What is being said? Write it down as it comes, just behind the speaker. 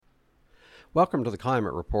Welcome to the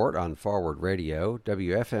Climate Report on Forward Radio,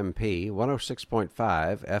 WFMP 106.5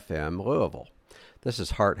 FM, Louisville. This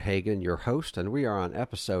is Hart Hagen, your host, and we are on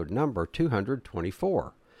episode number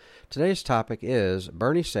 224. Today's topic is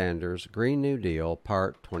Bernie Sanders' Green New Deal,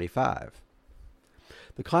 Part 25.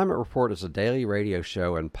 The Climate Report is a daily radio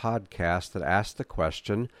show and podcast that asks the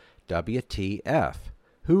question, WTF?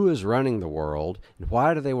 Who is running the world, and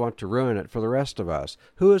why do they want to ruin it for the rest of us?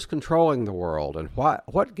 Who is controlling the world, and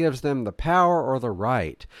what gives them the power or the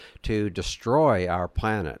right to destroy our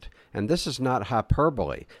planet? And this is not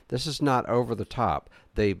hyperbole. This is not over the top.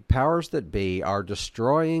 The powers that be are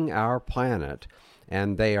destroying our planet,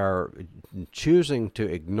 and they are choosing to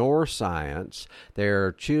ignore science.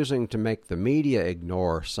 They're choosing to make the media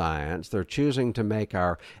ignore science. They're choosing to make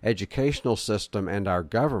our educational system and our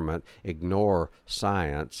government ignore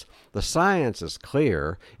science. The science is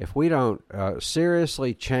clear. If we don't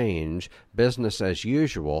seriously change business as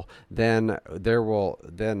usual, then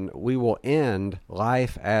we will end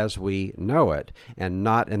life as we know it, and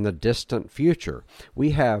not in the distant future.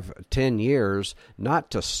 We have 10 years not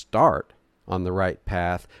to start on the right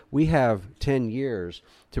path. We have 10 years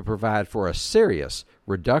to provide for a serious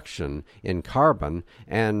reduction in carbon,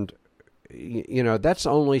 and that's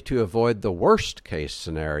only to avoid the worst case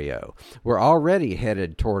scenario. We're already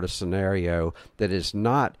headed toward a scenario that is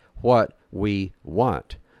not what we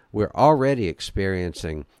want. We're already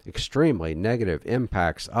experiencing extremely negative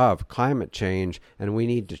impacts of climate change, and we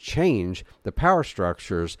need to change the power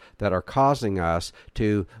structures that are causing us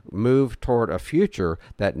to move toward a future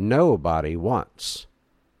that nobody wants.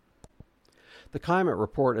 The Climate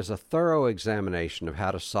Report is a thorough examination of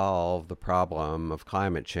how to solve the problem of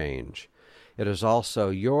climate change. It is also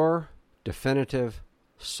your definitive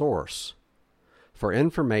source for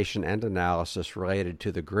information and analysis related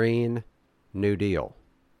to the Green New Deal.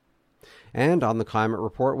 And on the Climate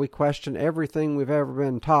Report, we question everything we've ever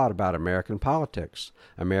been taught about American politics,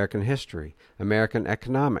 American history, American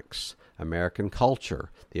economics, American culture,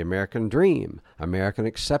 the American dream, American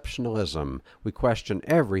exceptionalism. We question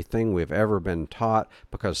everything we've ever been taught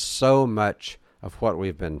because so much of what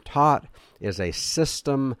we've been taught is a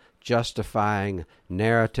system justifying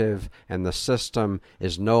narrative, and the system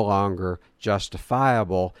is no longer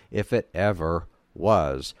justifiable if it ever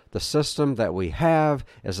was. The system that we have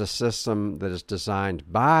is a system that is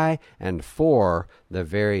designed by and for the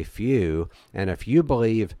very few, and if you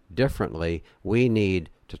believe differently, we need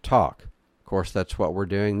to talk. Of course, that's what we're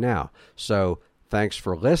doing now. So thanks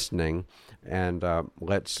for listening, and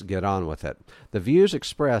let's get on with it. The views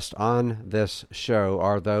expressed on this show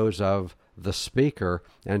are those of the speaker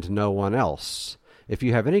and no one else. If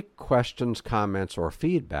you have any questions, comments, or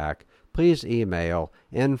feedback, please email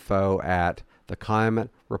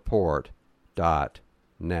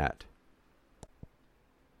info@theclimatereport.net.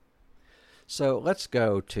 So let's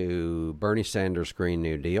go to Bernie Sanders' Green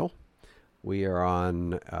New Deal. We are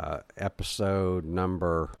on episode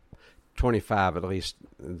number 25, at least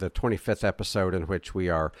the 25th episode in which we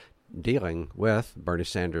are dealing with Bernie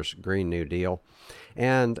Sanders' Green New Deal.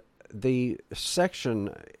 And the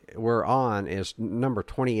section we're on is number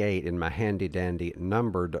 28 in my handy-dandy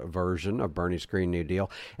numbered version of Bernie's Green New Deal,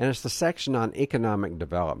 and it's the section on economic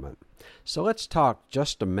development. So let's talk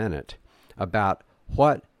just a minute about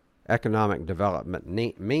what economic development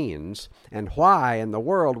means and why in the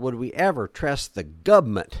world would we ever trust the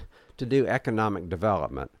government to do economic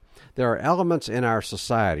development. There are elements in our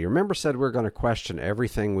society. Remember, said we're going to question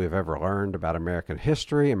everything we've ever learned about American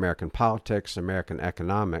history, American politics, American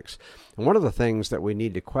economics. And one of the things that we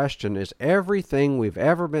need to question is everything we've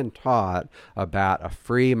ever been taught about a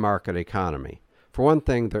free market economy. For one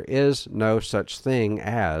thing, there is no such thing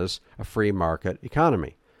as a free market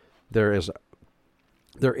economy. There is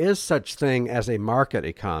such thing as a market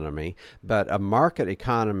economy, but a market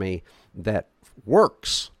economy that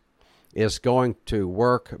works is going to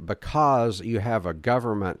work because you have a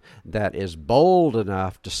government that is bold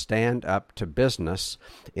enough to stand up to business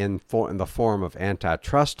in the form of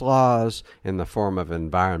antitrust laws, in the form of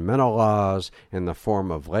environmental laws, in the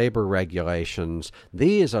form of labor regulations.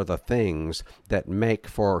 These are the things that make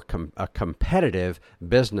for a competitive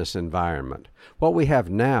business environment. What we have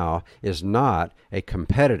now is not a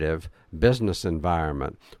competitive business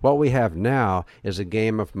environment. What we have now is a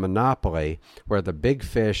game of monopoly where the big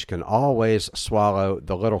fish can always swallow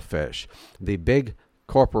the little fish. The big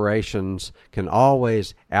corporations can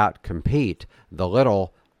always outcompete the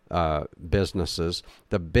little businesses.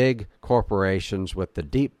 The big corporations with the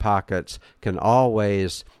deep pockets can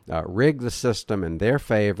always rig the system in their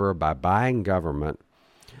favor by buying government.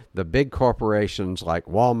 the big corporations like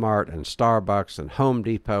Walmart and Starbucks and Home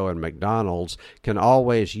Depot and McDonald's can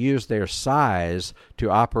always use their size to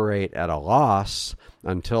operate at a loss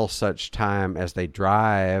until such time as they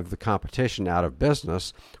drive the competition out of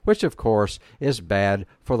business, which of course is bad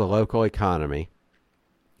for the local economy.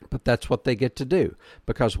 But that's what they get to do,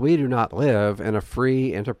 because we do not live in a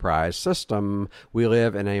free enterprise system. We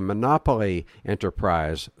live in a monopoly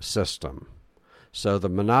enterprise system. So the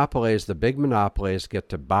monopolies, the big monopolies, get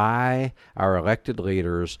to buy our elected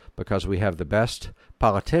leaders because we have the best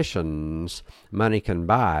politicians money can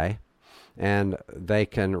buy, and they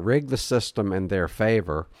can rig the system in their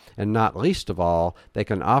favor, and not least of all, they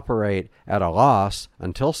can operate at a loss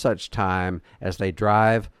until such time as they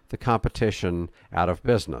drive the competition out of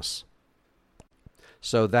business.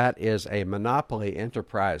 So that is a monopoly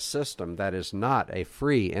enterprise system. That is not a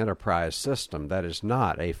free enterprise system. That is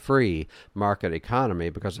not a free market economy,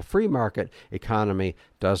 because a free market economy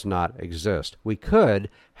does not exist. We could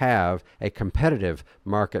have a competitive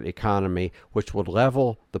market economy which would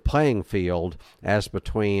level the playing field as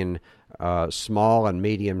between small and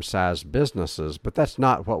medium-sized businesses, but that's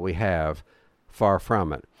not what we have, far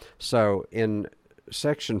from it. So in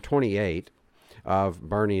Section 28 of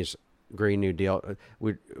Bernie's Green New Deal,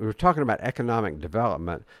 we're talking about economic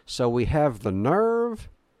development, so we have the nerve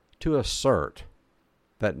to assert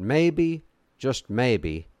that maybe, just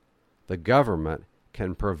maybe, the government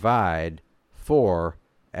can provide for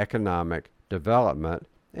economic development,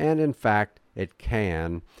 and in fact it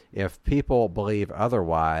can. If people believe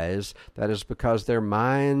otherwise, that is because their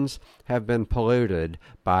minds have been polluted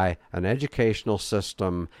by an educational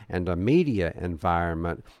system and a media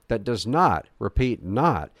environment that does not, repeat,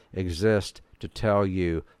 not exist to tell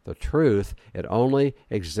you the truth. It only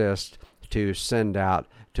exists to send you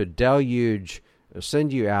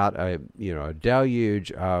out a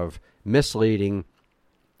deluge of misleading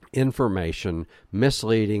information,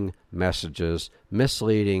 misleading messages,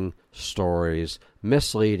 misleading stories,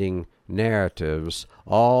 misleading narratives,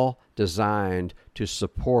 all designed to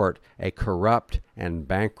support a corrupt and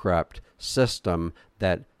bankrupt system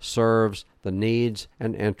that serves the needs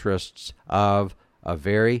and interests of a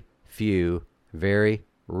very few, very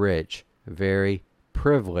rich, very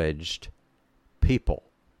privileged people.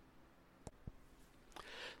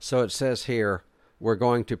 So it says here, we're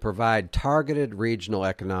going to provide targeted regional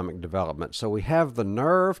economic development. So we have the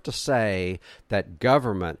nerve to say that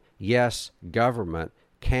government, yes, government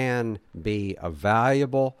can be a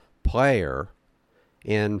valuable player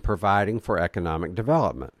in providing for economic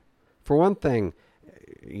development. For one thing,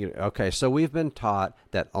 so we've been taught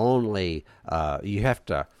that only you have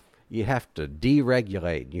to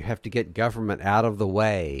deregulate, you have to get government out of the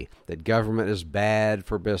way, that government is bad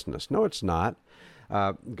for business. No, it's not.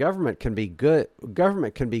 Government can be good.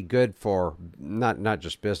 Government can be good for not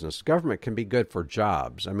just business. Government can be good for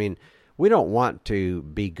jobs. I mean, we don't want to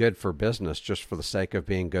be good for business just for the sake of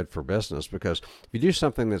being good for business, because if you do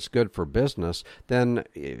something that's good for business, then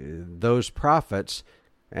those profits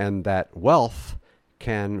and that wealth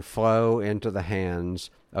can flow into the hands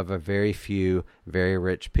of a very few, very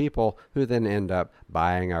rich people who then end up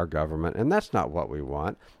buying our government. And that's not what we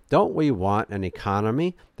want. Don't we want an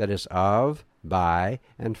economy that is of, by,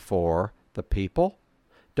 and for the people?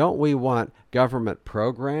 Don't we want government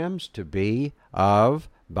programs to be of,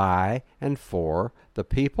 by, and for the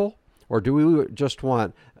people? Or do we just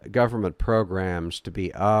want government programs to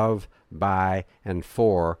be of, by, and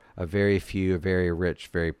for a very few, very rich,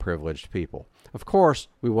 very privileged people? Of course,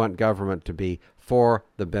 we want government to be for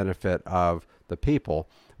the benefit of the people.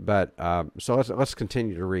 But so let's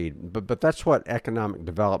continue to read. But that's what economic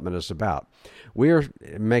development is about. We are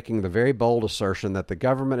making the very bold assertion that the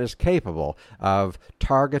government is capable of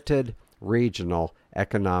targeted regional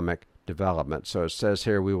economic development. So it says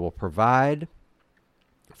here, we will provide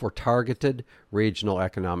for targeted regional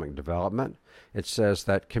economic development. It says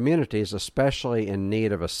that communities, especially in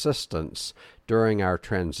need of assistance during our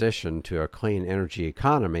transition to a clean energy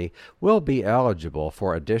economy, will be eligible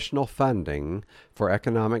for additional funding for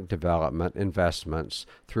economic development investments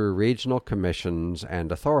through regional commissions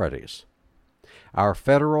and authorities. Our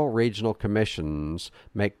federal regional commissions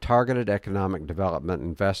make targeted economic development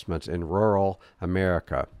investments in rural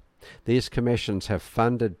America. These commissions have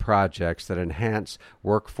funded projects that enhance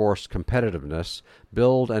workforce competitiveness,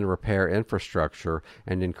 build and repair infrastructure,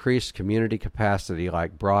 and increase community capacity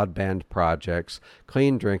like broadband projects,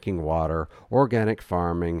 clean drinking water, organic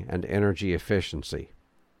farming, and energy efficiency.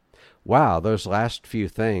 Wow, those last few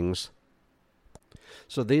things.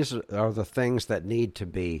 So these are the things that need to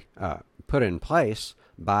be put in place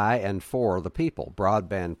by and for the people.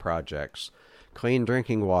 Broadband projects, clean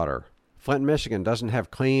drinking water, Flint, Michigan doesn't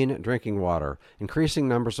have clean drinking water. Increasing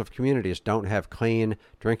numbers of communities don't have clean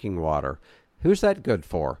drinking water. Who's that good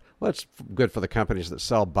for? Well, it's good for the companies that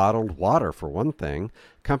sell bottled water, for one thing.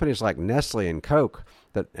 Companies like Nestle and Coke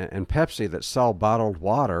and Pepsi that sell bottled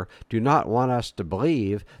water do not want us to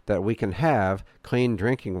believe that we can have clean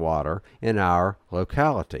drinking water in our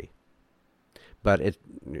locality. But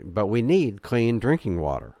we need clean drinking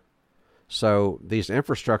water. So these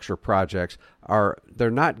infrastructure projects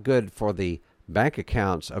they're not good for the bank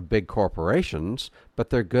accounts of big corporations, but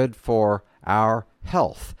they're good for our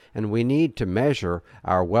health. And we need to measure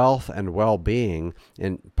our wealth and well-being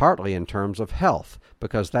partly in terms of health,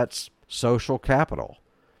 because that's social capital.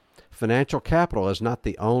 Financial capital is not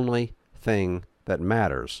the only thing that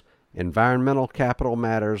matters. Environmental capital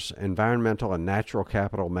matters, environmental and natural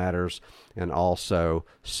capital matters, and also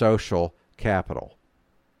social capital.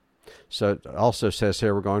 So it also says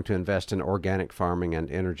here we're going to invest in organic farming and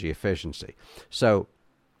energy efficiency. So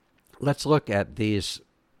let's look at these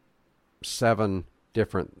 7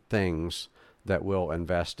 different things that we'll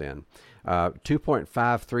invest in.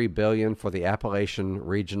 $2.53 billion for the Appalachian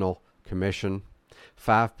Regional Commission,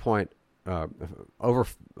 $500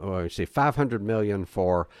 million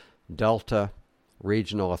for Delta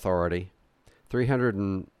Regional Authority,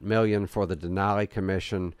 $300 million for the Denali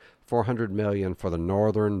Commission, $400 million for the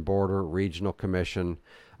Northern Border Regional Commission,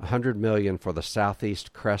 $100 million for the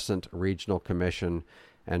Southeast Crescent Regional Commission,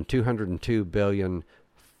 and $2.02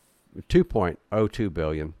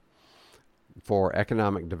 billion for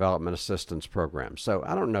Economic Development Assistance Programs. So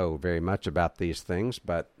I don't know very much about these things,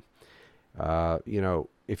 but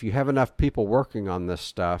if you have enough people working on this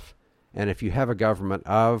stuff, and if you have a government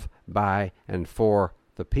of, by, and for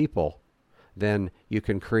the people, then you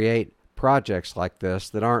can create projects like this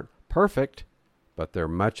that aren't perfect, but they're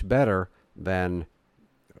much better than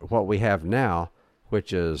what we have now,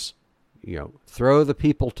 which is, throw the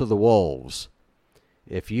people to the wolves.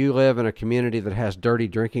 If you live in a community that has dirty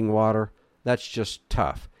drinking water, that's just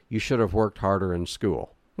tough. You should have worked harder in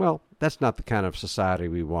school. Well, that's not the kind of society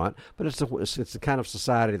we want, but it's the kind of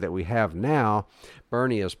society that we have now.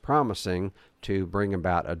 Bernie is promising to bring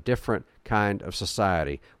about a different kind of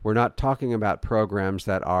society. We're not talking about programs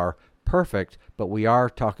that are perfect, but we are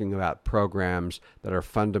talking about programs that are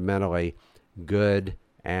fundamentally good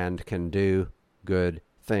and can do good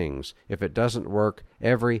things. If it doesn't work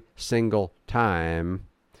every single time,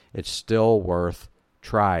 it's still worth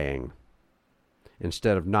trying,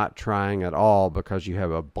 instead of not trying at all because you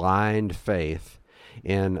have a blind faith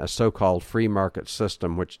in a so-called free market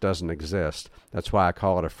system which doesn't exist. That's why I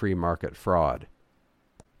call it a free market fraud.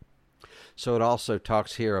 So it also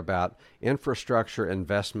talks here about infrastructure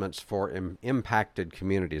investments for impacted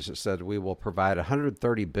communities. It said we will provide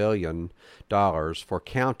 $130 billion for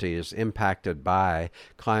counties impacted by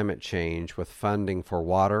climate change with funding for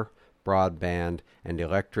water, broadband, and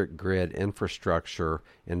electric grid infrastructure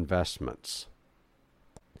investments.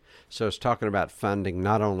 So it's talking about funding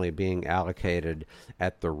not only being allocated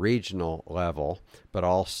at the regional level, but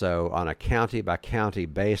also on a county-by-county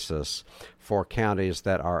basis for counties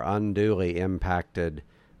that are unduly impacted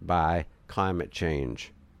by climate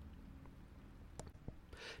change.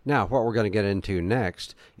 Now, what we're going to get into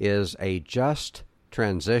next is a just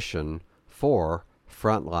transition for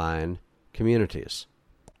frontline communities.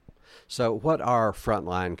 So what are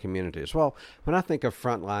frontline communities? Well, when I think of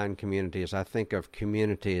frontline communities, I think of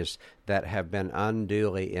communities that have been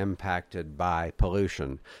unduly impacted by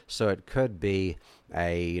pollution. So it could be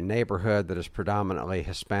a neighborhood that is predominantly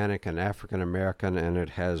Hispanic and African American, and it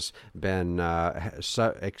has been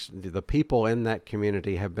the people in that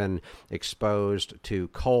community have been exposed to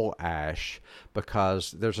coal ash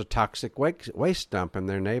because there's a toxic waste dump in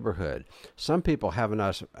their neighborhood. Some people have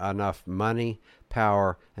enough money,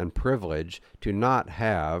 power, and privilege to not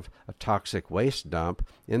have a toxic waste dump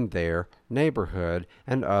in their neighborhood,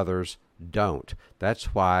 and others don't.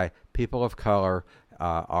 That's why people of color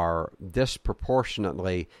are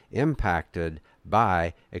disproportionately impacted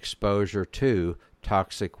by exposure to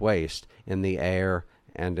toxic waste in the air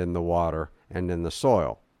and in the water and in the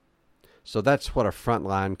soil. So that's what a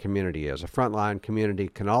frontline community is. A frontline community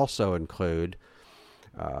can also include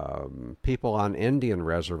people on Indian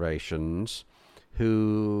reservations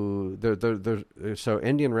so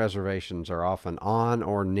Indian reservations are often on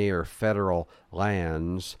or near federal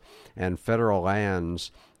lands, and federal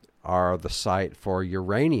lands are the site for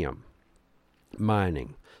uranium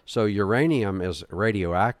mining. So uranium is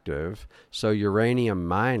radioactive, so uranium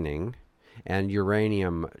mining and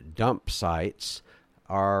uranium dump sites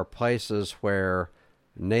are places where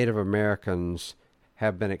Native Americans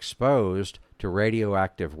have been exposed to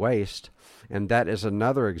radioactive waste, and that is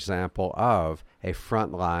another example of a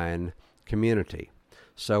frontline community.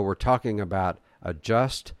 So we're talking about a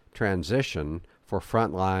just transition for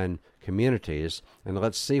frontline communities, and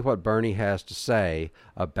let's see what Bernie has to say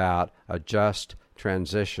about a just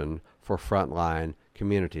transition for frontline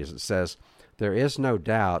communities. It says, "There is no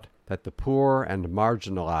doubt that the poor and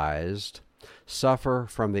marginalized suffer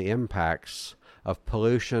from the impacts of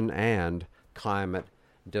pollution and climate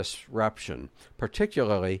disruption,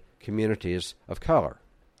 particularly communities of color.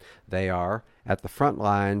 They are at the front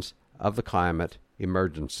lines of the climate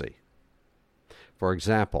emergency. For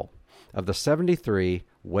example, of the 73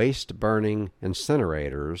 waste-burning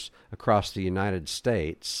incinerators across the United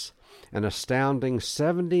States, an astounding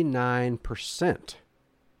 79%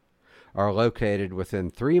 are located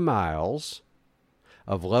within 3 miles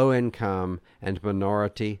of low-income and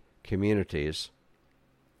minority communities,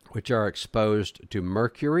 which are exposed to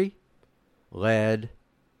mercury, lead,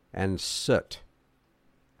 and soot.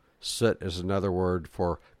 Soot is another word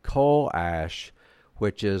for coal ash,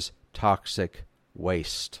 which is toxic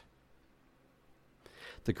waste.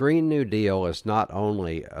 The Green New Deal is not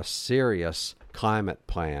only a serious climate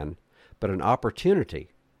plan, but an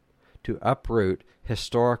opportunity to uproot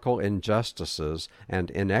historical injustices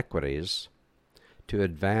and inequities, to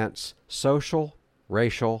advance social,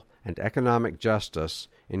 racial, and economic justice,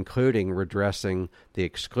 including redressing the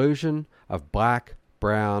exclusion of Black,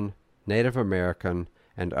 Brown, Native American,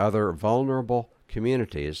 and other vulnerable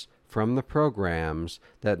communities from the programs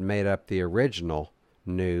that made up the original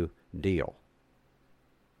New Deal."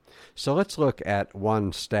 So let's look at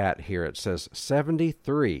one stat here. It says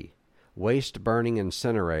 73 waste-burning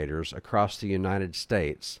incinerators across the United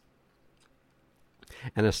States.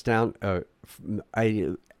 And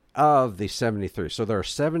of the 73, so there are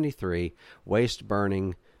 73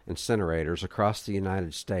 waste-burning incinerators across the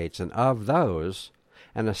United States, and of those,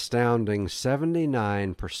 an astounding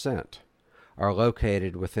 79% are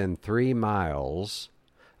located within 3 miles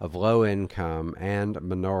of low-income and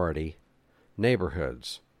minority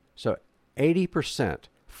neighborhoods. So 80%,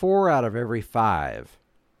 4 out of every 5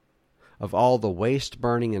 of all the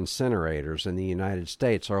waste-burning incinerators in the United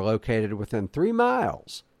States are located within 3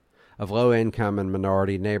 miles of low-income and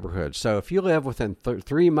minority neighborhoods. So if you live within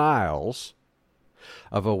 3 miles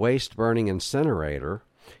of a waste-burning incinerator,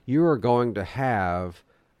 you are going to have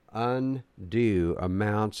undue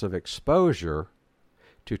amounts of exposure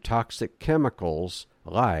to toxic chemicals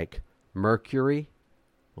like mercury,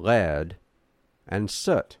 lead, and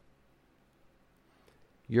soot.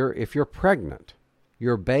 If you're pregnant,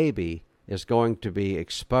 your baby is going to be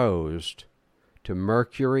exposed to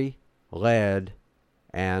mercury, lead,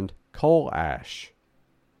 and coal ash.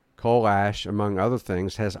 Coal ash, among other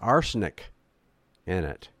things, has arsenic in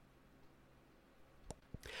it.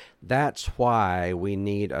 That's why we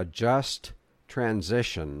need a just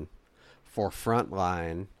transition for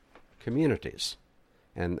frontline communities,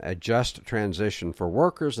 and a just transition for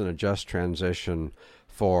workers and a just transition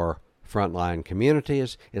for frontline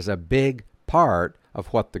communities is a big part of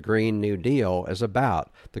what the Green New Deal is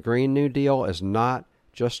about. The Green New Deal is not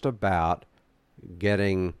just about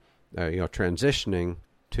getting, transitioning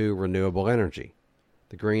to renewable energy.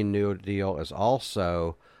 The Green New Deal is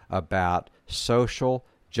also about social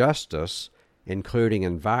justice, including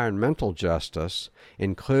environmental justice,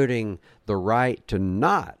 including the right to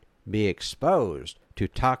not be exposed to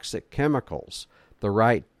toxic chemicals, the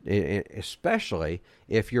right, especially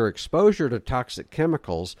if your exposure to toxic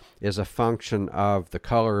chemicals is a function of the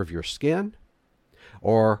color of your skin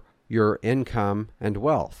or your income and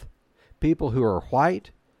wealth. People who are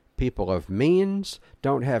white, people of means,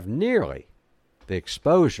 don't have nearly the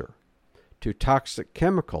exposure to toxic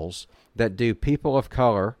chemicals that do people of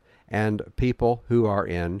color and people who are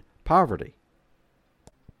in poverty.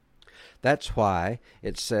 That's why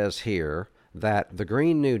it says here that the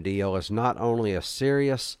Green New Deal is not only a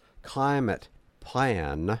serious climate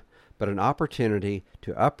plan, but an opportunity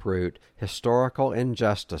to uproot historical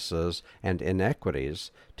injustices and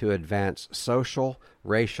inequities, to advance social,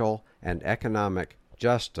 racial, and economic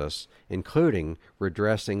justice, including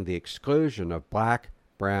redressing the exclusion of Black,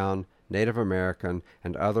 Brown, Native American,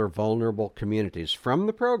 and other vulnerable communities from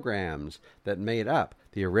the programs that made up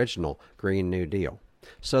the original Green New Deal.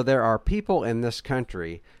 So there are people in this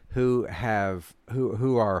country who have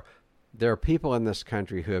people in this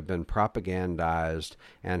country who have been propagandized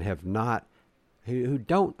and have not, who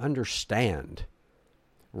don't understand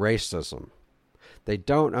racism. They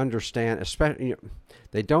don't understand,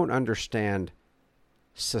 they don't understand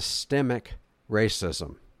systemic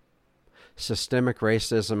racism. Systemic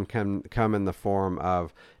racism can come in the form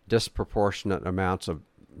of disproportionate amounts of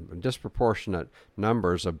disproportionate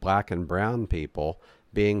numbers of black and brown people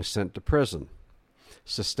being sent to prison.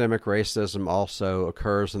 Systemic racism also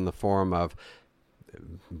occurs in the form of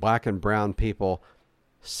black and brown people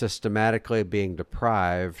systematically being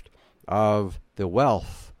deprived of the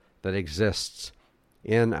wealth that exists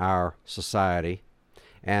in our society.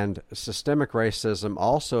 And systemic racism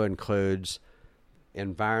also includes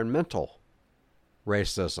environmental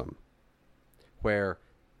racism, where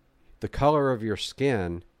the color of your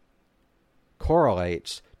skin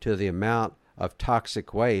correlates to the amount of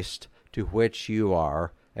toxic waste to which you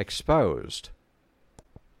are exposed.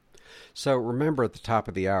 So remember at the top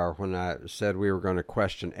of the hour when I said we were going to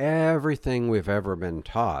question everything we've ever been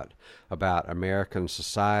taught about American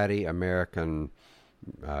society, American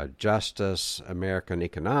justice, American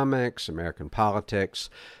economics, American politics.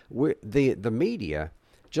 The media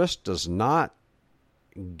just does not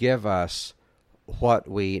give us what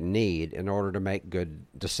we need in order to make good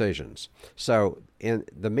decisions. So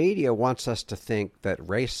the media wants us to think that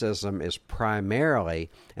racism is primarily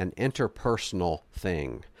an interpersonal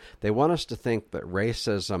thing. They want us to think that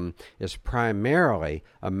racism is primarily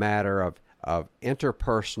a matter of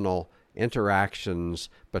interpersonal interactions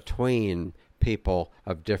between people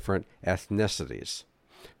of different ethnicities,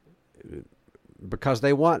 because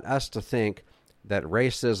they want us to think that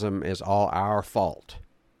racism is all our fault.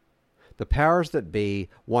 The powers that be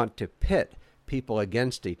want to pit people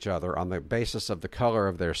against each other on the basis of the color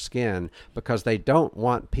of their skin because they don't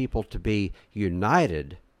want people to be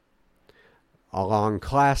united along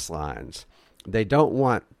class lines. They don't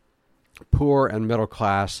want poor and middle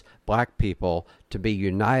class black people to be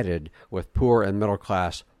united with poor and middle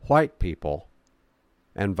class white people,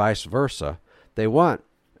 and vice versa. They want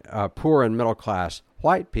poor and middle class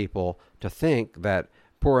white people to think that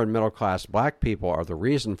poor and middle class black people are the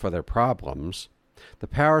reason for their problems. The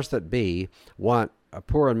powers that be want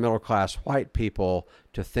poor and middle class white people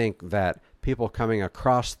to think that people coming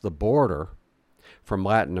across the border from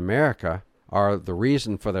Latin America are the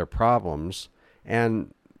reason for their problems.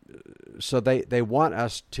 And so they want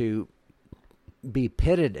us to be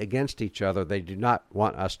pitted against each other. They do not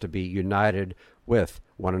want us to be united with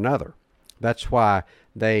one another. That's why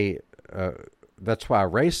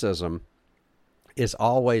racism is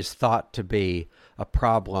always thought to be a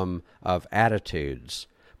problem of attitudes.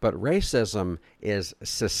 But racism is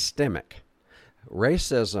systemic.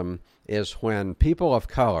 Racism is when people of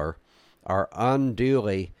color are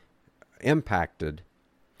unduly impacted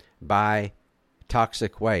by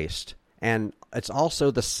toxic waste. And it's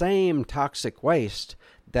also the same toxic waste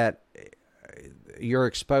that you're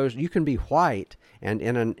exposed. You can be white and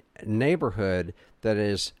in a neighborhood that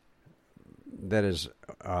is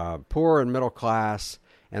poor and middle class,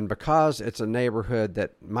 and because it's a neighborhood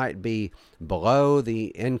that might be below the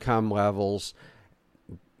income levels,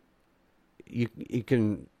 you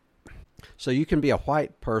can be a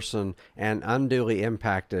white person and unduly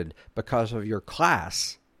impacted because of your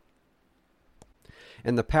class.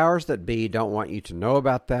 And the powers that be don't want you to know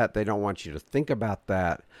about that. They don't want you to think about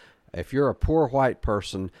that. If you're a poor white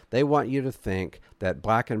person, they want you to think that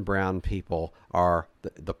black and brown people are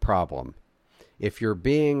the problem. If your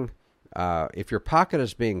pocket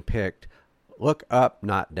is being picked, look up,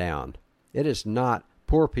 not down. It is not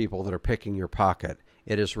poor people that are picking your pocket.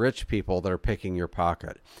 It is rich people that are picking your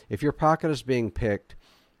pocket. If your pocket is being picked,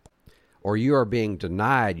 or you are being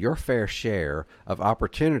denied your fair share of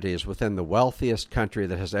opportunities within the wealthiest country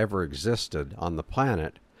that has ever existed on the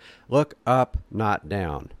planet, look up, not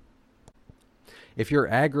down. If you're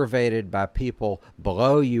aggravated by people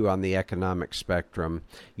below you on the economic spectrum,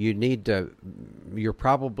 you're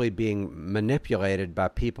probably being manipulated by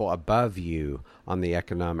people above you on the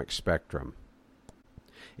economic spectrum.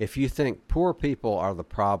 If you think poor people are the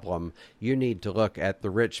problem, you need to look at the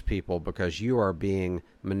rich people because you are being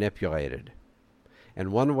manipulated.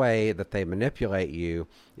 And one way that they manipulate you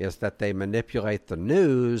is that they manipulate the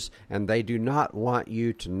news, and they do not want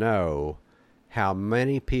you to know how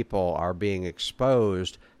many people are being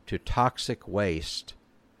exposed to toxic waste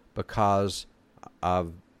for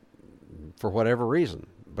whatever reason,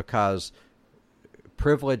 because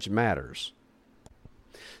privilege matters.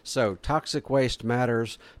 So toxic waste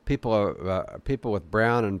matters. People with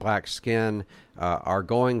brown and black skin are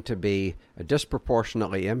going to be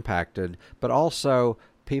disproportionately impacted, but also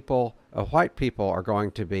white people are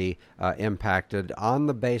going to be impacted on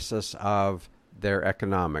the basis of their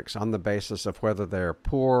economics, on the basis of whether they're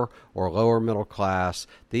poor or lower middle class.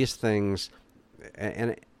 These things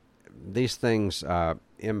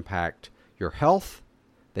impact your health.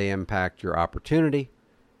 They impact your opportunity.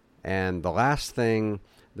 And the last thing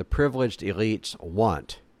the privileged elites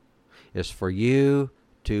want is for you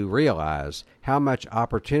to realize how much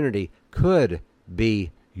opportunity could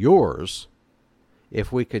be yours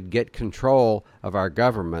if we could get control of our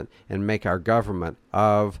government and make our government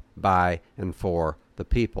of, by, and for the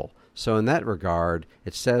people. So in that regard,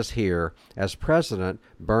 it says here, as president,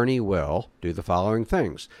 Bernie will do the following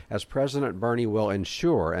things. As president, Bernie will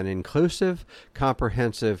ensure an inclusive,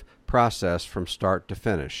 comprehensive process from start to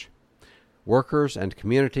finish. Workers and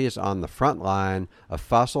communities on the front line of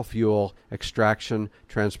fossil fuel extraction,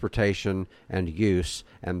 transportation, and use,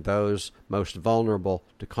 and those most vulnerable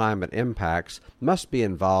to climate impacts, must be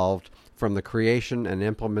involved from the creation and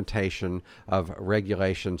implementation of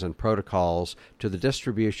regulations and protocols to the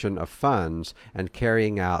distribution of funds and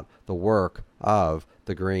carrying out the work of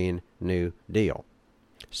the Green New Deal.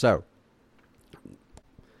 So,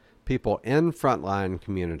 people in frontline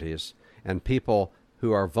communities and people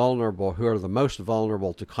who are vulnerable, who are the most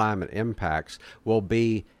vulnerable to climate impacts, will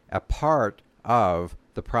be a part of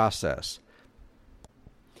the process.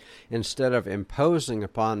 Instead of imposing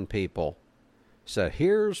upon people, so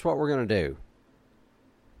here's what we're going to do.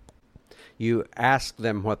 You ask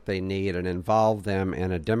them what they need and involve them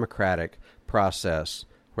in a democratic process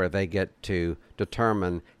where they get to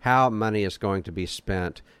determine how money is going to be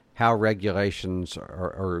spent, how regulations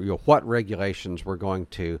or what regulations we're going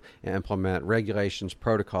to implement, regulations,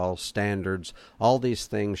 protocols, standards. All these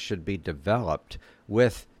things should be developed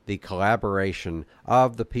with the collaboration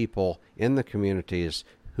of the people in the communities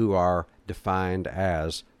who are defined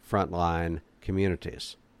as frontline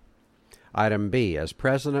communities. Item B, as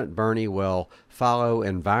president, Bernie will follow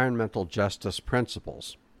environmental justice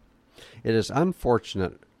principles. It is an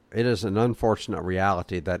unfortunate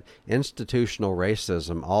reality that institutional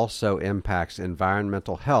racism also impacts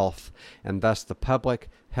environmental health and thus the public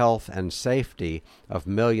health and safety of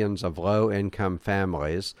millions of low-income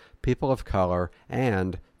families, people of color,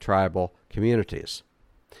 and tribal communities.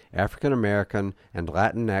 African American and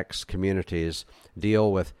Latinx communities deal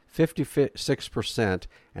with 56%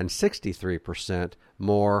 and 63%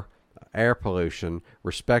 more air pollution,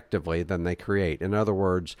 respectively, than they create. In other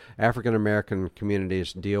words, African American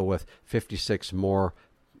communities deal with 56%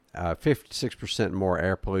 more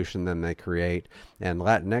air pollution than they create, and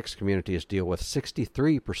Latinx communities deal with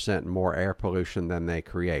 63% more air pollution than they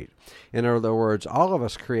create. In other words, all of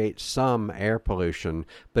us create some air pollution,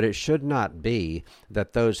 but it should not be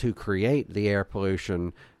that those who create the air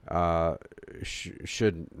pollution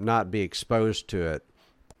should not be exposed to it.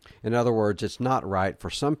 In other words, it's not right for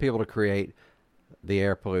some people to create the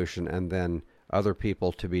air pollution and then other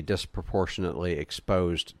people to be disproportionately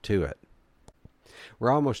exposed to it.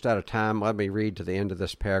 We're almost out of time. Let me read to the end of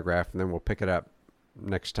this paragraph, and then we'll pick it up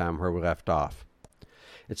next time where we left off.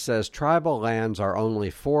 It says, tribal lands are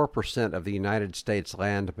only 4% of the United States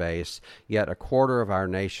land base, yet a quarter of our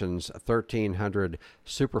nation's 1,300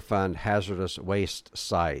 Superfund hazardous waste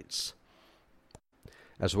sites,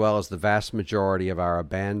 as well as the vast majority of our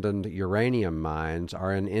abandoned uranium mines,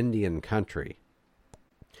 are in Indian country.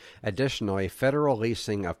 Additionally, federal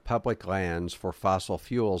leasing of public lands for fossil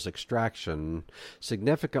fuels extraction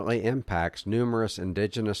significantly impacts numerous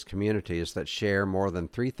indigenous communities that share more than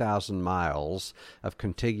 3,000 miles of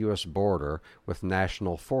contiguous border with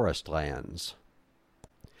national forest lands.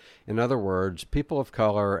 In other words, people of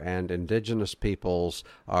color and indigenous peoples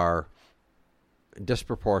are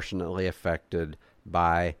disproportionately affected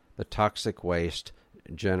by the toxic waste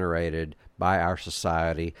generated by our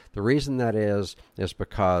society. The reason that is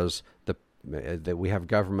because that we have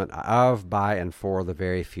government of, by, and for the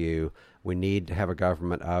very few. We need to have a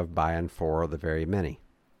government of, by, and for the very many.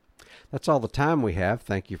 That's all the time we have.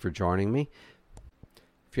 Thank you for joining me.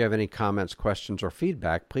 If you have any comments, questions, or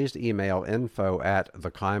feedback, please email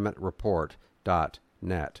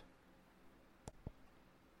info@theclimatereport.net.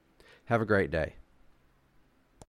 Have a great day.